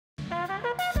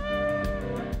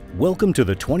Welcome to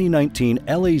the 2019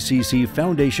 LACC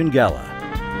Foundation Gala.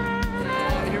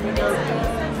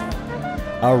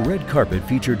 Our red carpet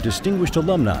featured distinguished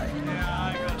alumni,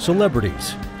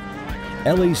 celebrities,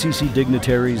 LACC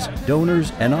dignitaries,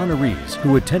 donors, and honorees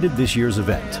who attended this year's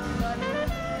event.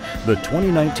 The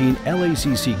 2019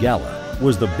 LACC Gala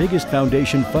was the biggest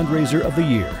foundation fundraiser of the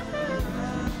year.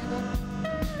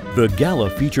 The gala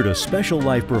featured a special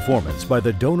live performance by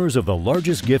the donors of the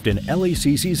largest gift in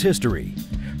LACC's history,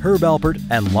 Herb Alpert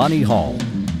and Lonnie Hall.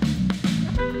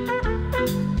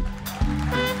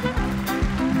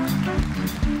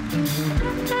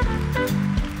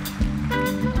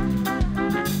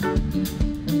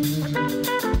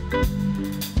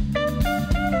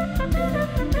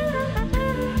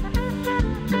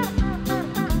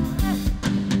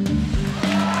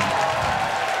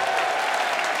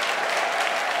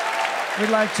 We'd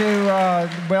like to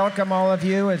welcome all of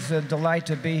you. It's a delight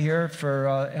to be here for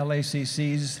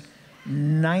LACC's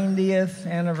 90th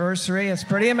anniversary. It's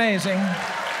pretty amazing.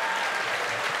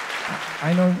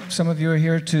 I know some of you are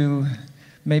here to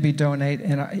maybe donate,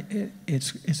 and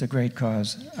it's a great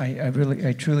cause.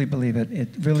 I truly believe it. It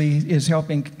really is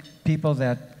helping people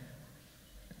that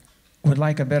would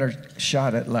like a better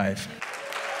shot at life.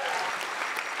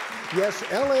 Yes,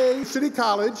 LA City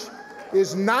College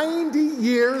is 90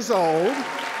 years old,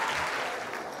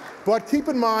 but keep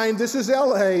in mind, this is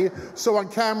LA, so on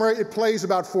camera it plays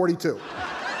about 42.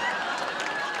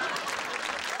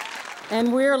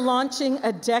 And we're launching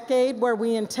a decade where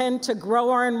we intend to grow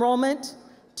our enrollment,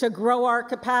 to grow our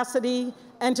capacity,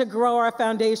 and to grow our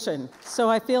foundation. So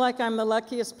I feel like I'm the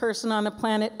luckiest person on the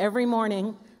planet every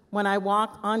morning when I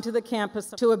walk onto the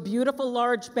campus to a beautiful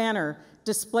large banner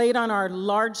displayed on our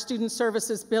large student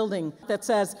services building that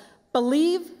says,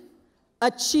 "Believe,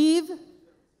 achieve,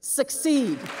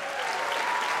 succeed."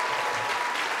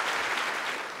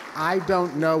 I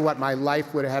don't know what my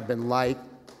life would have been like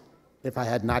if I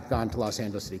had not gone to Los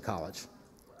Angeles City College.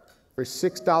 For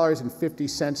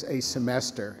 $6.50 a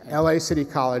semester, LA City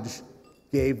College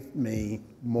gave me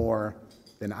more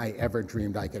than I ever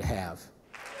dreamed I could have.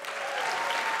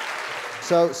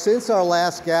 So since our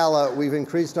last gala, we've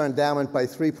increased our endowment by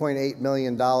 $3.8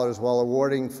 million while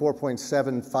awarding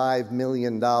 $4.75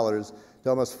 million to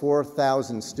almost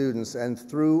 4,000 students and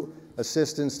through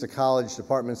assistance to college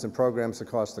departments and programs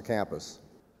across the campus.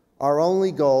 Our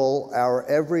only goal, our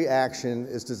every action,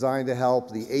 is designed to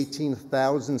help the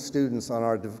 18,000 students on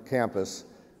our campus,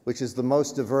 which is the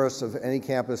most diverse of any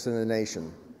campus in the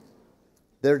nation.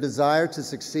 Their desire to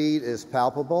succeed is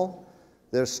palpable.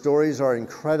 Their stories are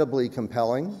incredibly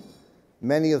compelling,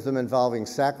 many of them involving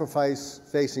sacrifice,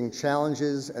 facing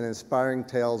challenges, and inspiring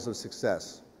tales of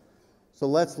success. So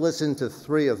let's listen to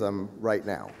 3 of them right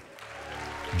now.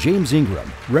 James Ingram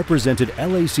represented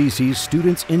LACC's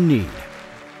Students in Need.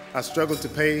 I struggled to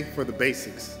pay for the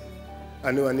basics.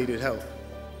 I knew I needed help.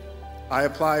 I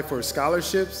applied for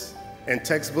scholarships and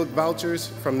textbook vouchers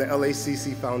from the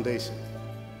LACC Foundation.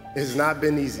 It has not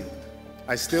been easy.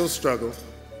 I still struggle,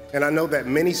 and I know that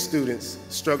many students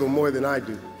struggle more than I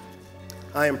do.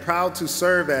 I am proud to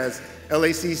serve as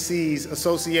LACC's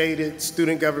Associated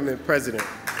Student Government President.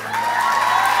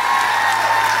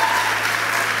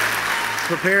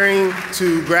 Preparing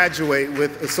to graduate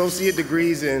with associate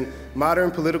degrees in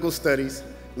modern political studies,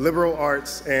 liberal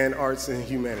arts, and arts and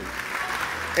humanities,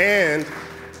 and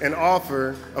an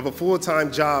offer of a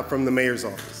full-time job from the mayor's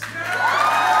office.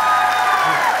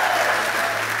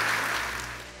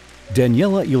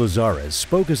 Daniela Ilazares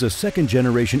spoke as a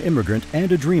second-generation immigrant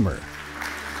and a dreamer.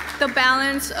 The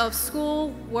balance of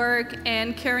school, work,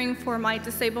 and caring for my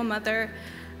disabled mother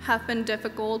have been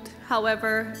difficult.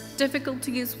 However,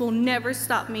 difficulties will never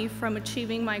stop me from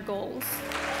achieving my goals.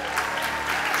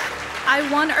 I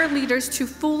want our leaders to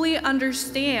fully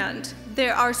understand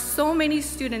there are so many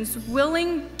students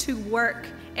willing to work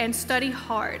and study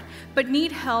hard, but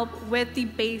need help with the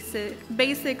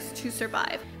basics to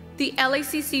survive. The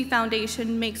LACC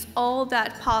Foundation makes all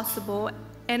that possible,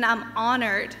 and I'm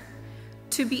honored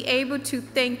to be able to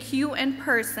thank you in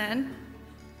person.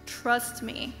 Trust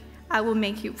me, I will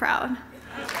make you proud.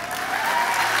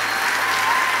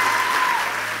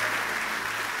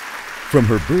 From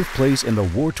her birthplace in the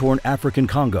war-torn African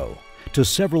Congo to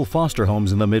several foster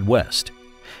homes in the Midwest,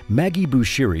 Maggie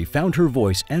Bushiri found her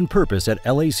voice and purpose at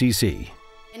LACC.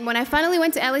 And when I finally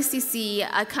went to LACC,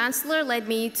 a counselor led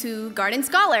me to Garden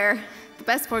Scholar, the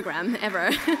best program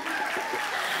ever.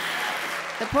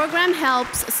 The program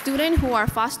helps students who are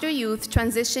foster youth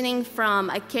transitioning from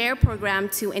a care program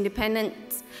to independent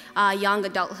young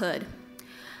adulthood.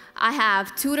 I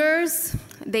have tutors.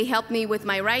 They help me with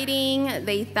my writing.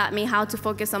 They taught me how to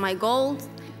focus on my goals.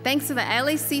 Thanks to the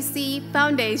LACC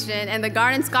Foundation and the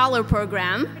Garden Scholar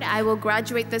Program, I will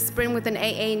graduate this spring with an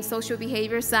AA in Social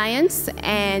Behavior Science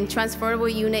and transferable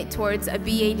unit towards a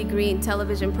BA degree in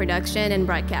Television Production and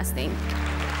Broadcasting.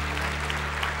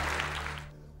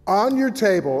 On your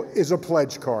table is a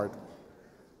pledge card.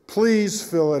 Please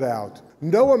fill it out.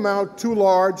 No amount too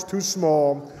large, too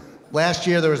small. Last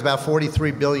year, there was about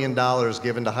 $43 billion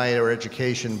given to higher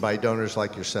education by donors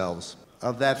like yourselves.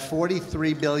 Of that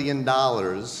 $43 billion,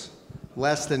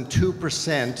 less than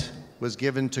 2% was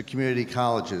given to community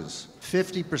colleges.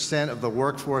 50% of the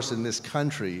workforce in this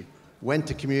country went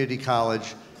to community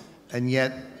college, and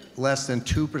yet less than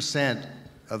 2%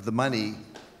 of the money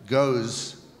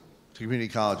goes to community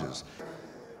colleges.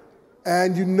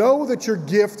 And you know that your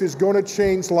gift is going to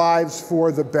change lives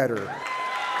for the better.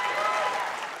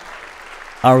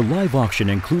 Our live auction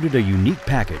included a unique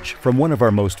package from one of our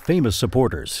most famous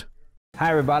supporters. Hi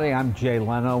everybody, I'm Jay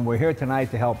Leno, and we're here tonight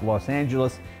to help Los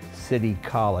Angeles City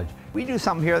College. We do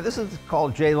something here. This is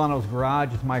called Jay Leno's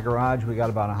Garage. It's my garage. We got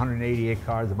about 188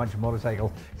 cars, a bunch of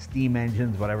motorcycles, steam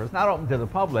engines, whatever. It's not open to the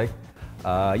public. You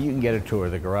can get a tour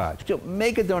of the garage. So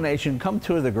make a donation, come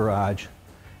tour the garage,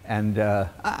 and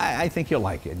I think you'll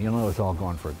like it. You'll know it's all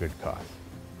going for a good cause.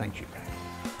 Thank you.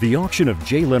 The auction of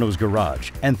Jay Leno's Garage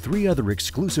and 3 other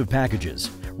exclusive packages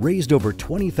raised over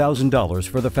 $20,000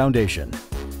 for the foundation.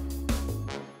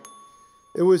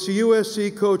 It was the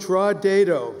USC coach Rod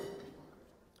Dado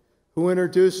who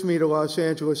introduced me to Los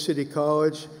Angeles City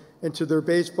College and to their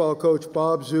baseball coach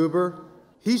Bob Zuber.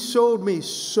 He sold me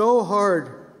so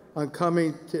hard on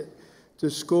coming to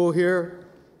school here.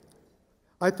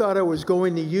 I thought I was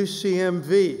going to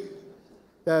UCMV.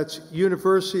 That's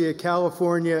University of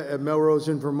California at Melrose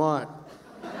in Vermont.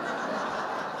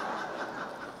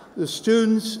 The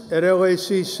students at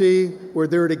LACC were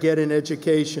there to get an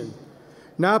education,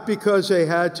 not because they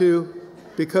had to,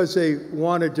 because they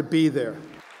wanted to be there.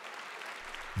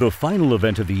 The final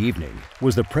event of the evening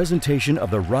was the presentation of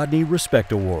the Rodney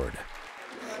Respect Award.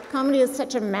 Comedy is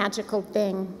such a magical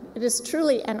thing. It is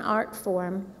truly an art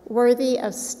form worthy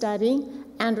of study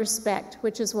and respect,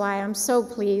 which is why I'm so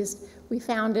pleased we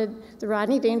founded the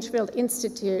Rodney Dangerfield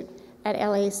Institute at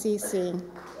LACC.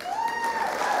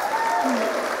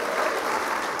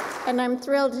 And I'm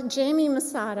thrilled Jamie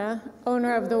Masada,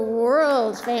 owner of the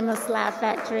world-famous Laugh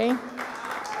Factory,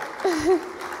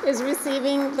 is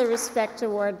receiving the Respect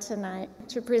Award tonight.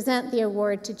 To present the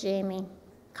award to Jamie,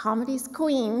 comedy's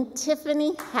queen,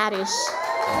 Tiffany Haddish.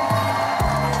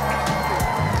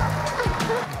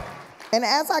 And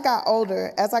as I got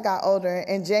older,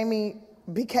 and Jamie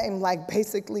became like,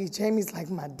 basically, Jamie's like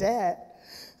my dad.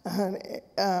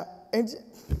 And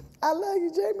I love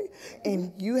you, Jamie.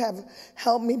 And you have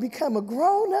helped me become a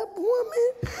grown-up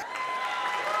woman.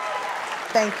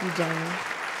 Thank you, Jamie.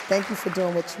 Thank you for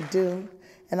doing what you do.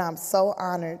 And I'm so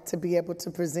honored to be able to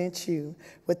present you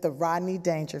with the Rodney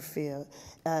Dangerfield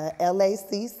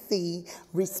LACC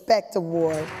Respect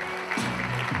Award.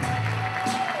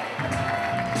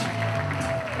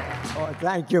 Oh,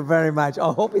 thank you very much.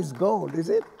 I hope it's gold, is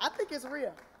it? I think it's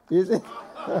real. Is it?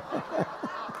 That's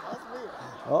real.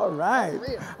 All right. That's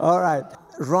real. All right.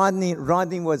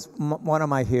 Rodney was one of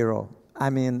my heroes. I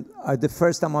mean, the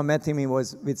first time I met him, he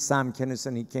was with Sam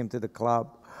Kinison. He came to the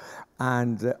club.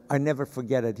 And I never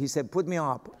forget it. He said, put me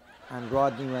up. And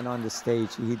Rodney went on the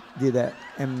stage. He did an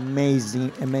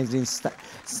amazing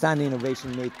standing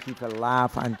ovation, made people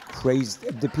laugh and crazy.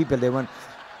 The people, they went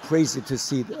crazy to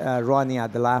see Rodney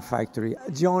at the Laugh Factory.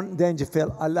 John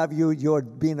Dangerfield, I love you. You're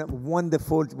been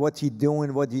wonderful, what you're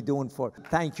doing for.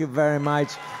 Thank you very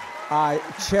much. I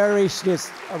cherish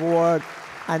this award,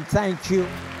 and thank you.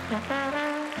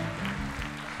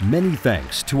 Many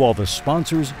thanks to all the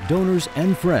sponsors, donors,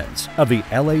 and friends of the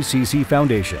LACC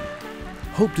Foundation.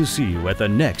 Hope to see you at the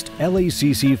next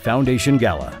LACC Foundation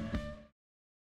Gala.